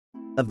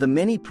Of the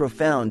many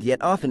profound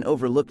yet often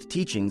overlooked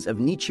teachings of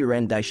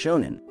Nichiren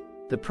Daishonin,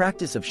 the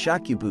practice of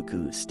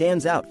Shakubuku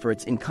stands out for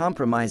its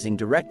uncompromising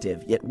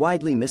directive yet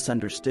widely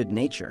misunderstood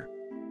nature.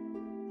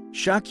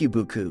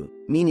 Shakubuku,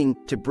 meaning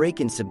to break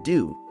and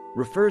subdue,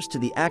 refers to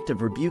the act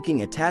of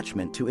rebuking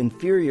attachment to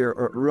inferior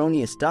or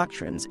erroneous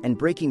doctrines and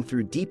breaking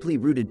through deeply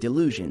rooted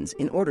delusions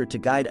in order to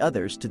guide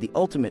others to the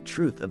ultimate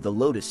truth of the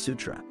Lotus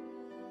Sutra.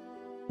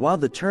 While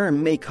the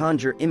term may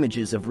conjure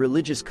images of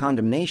religious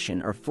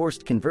condemnation or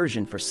forced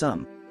conversion for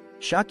some,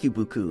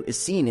 Shakubuku is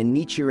seen in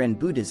Nichiren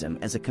Buddhism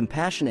as a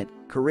compassionate,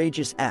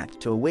 courageous act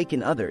to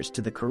awaken others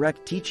to the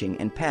correct teaching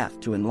and path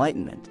to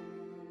enlightenment.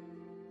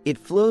 It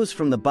flows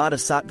from the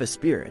Bodhisattva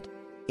spirit,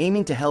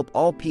 aiming to help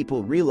all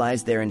people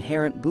realize their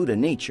inherent Buddha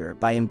nature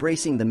by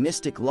embracing the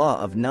mystic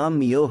law of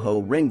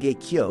Myoho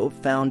Renge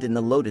found in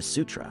the Lotus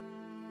Sutra.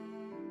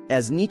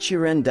 As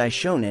Nichiren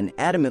Daishonin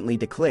adamantly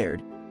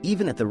declared,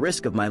 "Even at the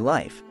risk of my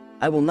life,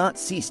 I will not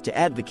cease to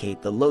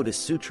advocate the Lotus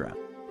Sutra."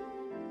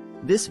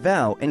 This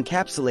vow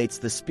encapsulates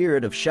the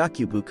spirit of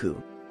Shakubuku,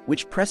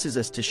 which presses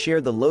us to share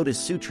the Lotus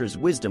Sutra's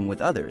wisdom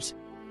with others,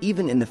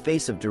 even in the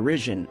face of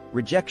derision,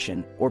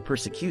 rejection, or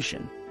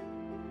persecution.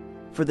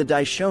 For the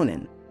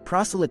Daishonin,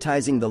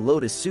 proselytizing the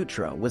Lotus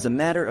Sutra was a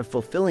matter of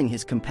fulfilling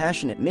his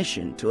compassionate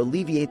mission to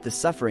alleviate the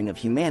suffering of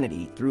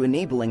humanity through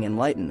enabling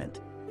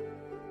enlightenment.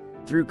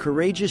 Through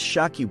courageous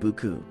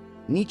Shakubuku,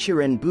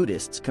 Nichiren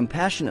Buddhists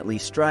compassionately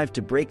strive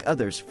to break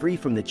others free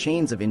from the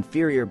chains of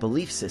inferior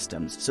belief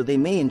systems so they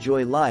may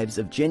enjoy lives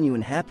of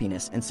genuine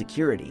happiness and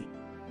security.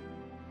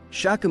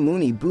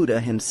 Shakyamuni Buddha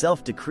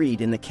himself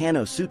decreed in the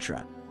Kanno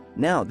Sutra,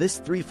 "Now this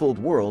threefold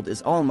world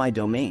is all my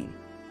domain.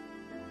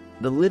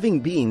 The living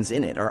beings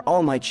in it are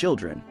all my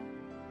children.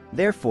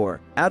 Therefore,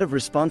 out of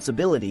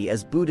responsibility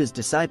as Buddha's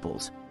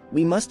disciples,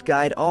 we must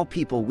guide all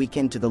people we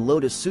can to the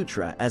Lotus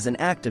Sutra as an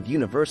act of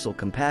universal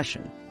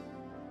compassion."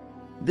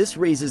 This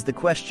raises the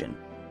question,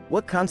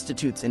 what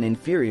constitutes an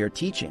inferior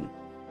teaching?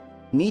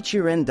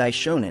 Nichiren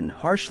Daishonin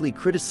harshly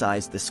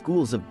criticized the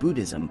schools of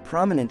Buddhism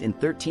prominent in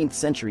 13th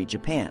century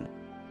Japan,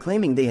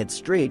 claiming they had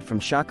strayed from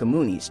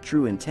Shakyamuni's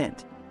true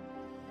intent.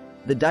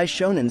 The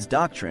Daishonin's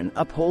doctrine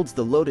upholds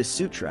the Lotus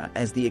Sutra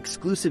as the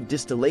exclusive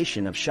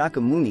distillation of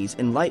Shakyamuni's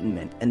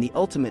enlightenment and the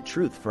ultimate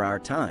truth for our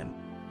time.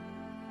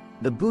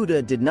 The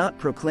Buddha did not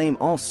proclaim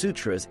all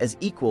sutras as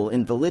equal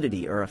in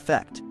validity or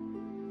effect.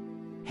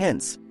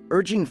 Hence,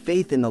 urging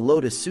faith in the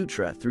Lotus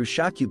Sutra through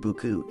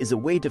Shakubuku is a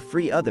way to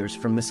free others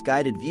from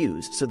misguided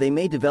views so they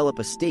may develop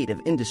a state of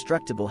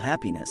indestructible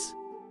happiness.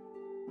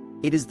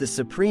 It is the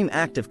supreme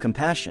act of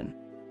compassion.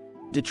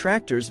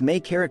 Detractors may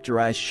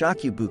characterize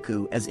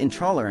Shakubuku as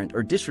intolerant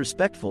or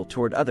disrespectful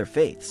toward other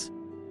faiths.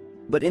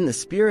 But in the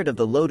spirit of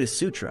the Lotus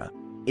Sutra,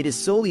 it is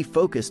solely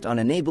focused on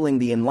enabling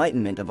the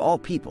enlightenment of all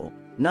people,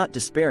 not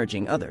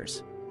disparaging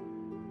others.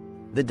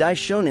 The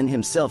Daishonin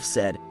himself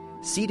said,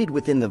 "Seated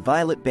within the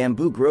violet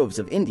bamboo groves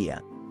of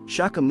India,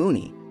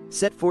 Shakyamuni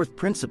set forth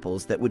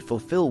principles that would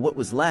fulfill what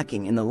was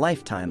lacking in the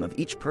lifetime of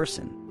each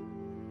person."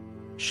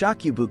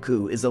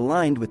 Shakubuku is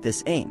aligned with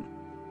this aim.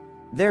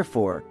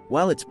 Therefore,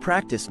 while its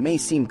practice may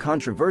seem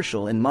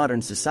controversial in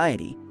modern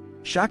society,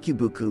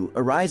 Shakubuku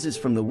arises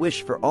from the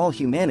wish for all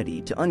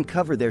humanity to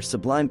uncover their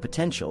sublime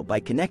potential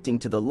by connecting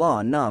to the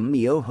law Nam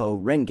Myoho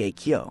Renge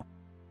Kyo.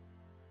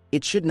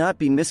 It should not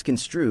be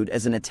misconstrued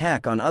as an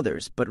attack on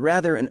others but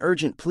rather an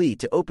urgent plea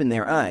to open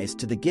their eyes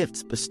to the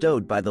gifts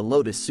bestowed by the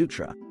Lotus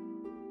Sutra.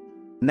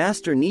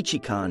 Master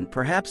Nichikan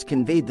perhaps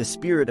conveyed the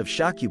spirit of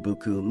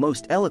Shakubuku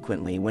most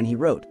eloquently when he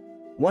wrote,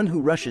 "One who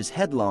rushes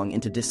headlong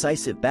into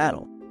decisive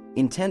battle,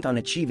 intent on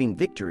achieving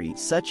victory,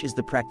 such is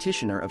the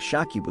practitioner of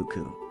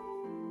Shakubuku."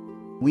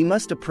 We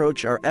must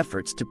approach our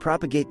efforts to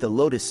propagate the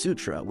Lotus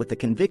Sutra with the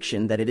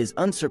conviction that it is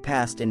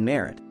unsurpassed in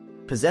merit,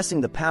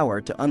 possessing the power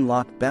to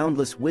unlock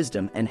boundless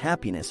wisdom and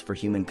happiness for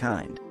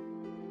humankind.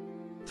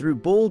 Through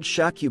bold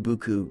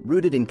Shakubuku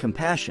rooted in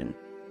compassion,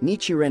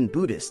 Nichiren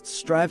Buddhists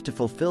strive to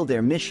fulfill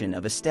their mission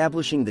of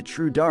establishing the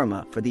true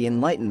Dharma for the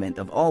enlightenment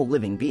of all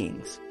living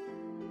beings.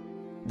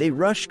 They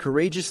rush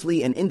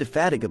courageously and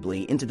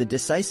indefatigably into the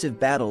decisive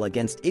battle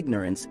against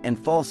ignorance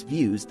and false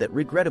views that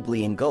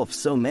regrettably engulf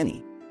so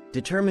many,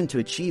 determined to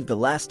achieve the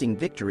lasting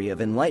victory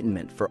of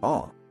enlightenment for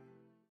all.